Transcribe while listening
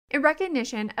In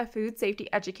recognition of Food Safety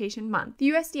Education Month,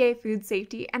 the USDA Food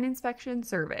Safety and Inspection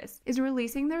Service is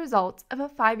releasing the results of a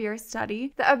 5-year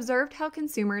study that observed how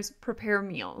consumers prepare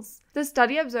meals. The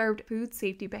study observed food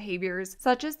safety behaviors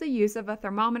such as the use of a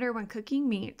thermometer when cooking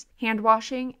meat, hand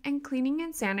washing, and cleaning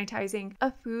and sanitizing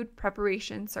of food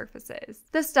preparation surfaces.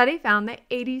 The study found that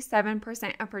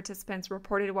 87% of participants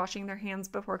reported washing their hands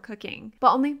before cooking,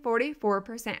 but only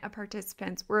 44% of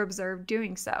participants were observed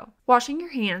doing so. Washing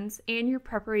your hands and your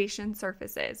preparation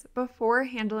surfaces before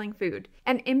handling food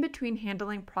and in between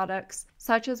handling products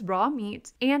such as raw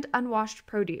meat and unwashed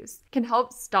produce can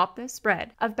help stop the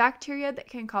spread of bacteria that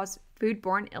can cause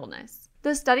foodborne illness.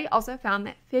 The study also found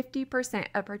that 50%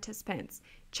 of participants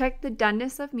checked the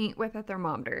doneness of meat with a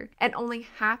thermometer, and only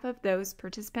half of those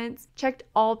participants checked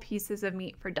all pieces of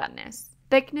meat for doneness.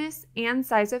 Thickness and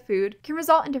size of food can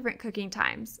result in different cooking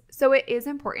times, so it is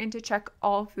important to check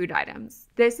all food items.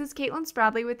 This is Caitlin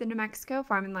Spradley with the New Mexico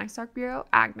Farm and Livestock Bureau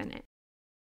Ag Minute.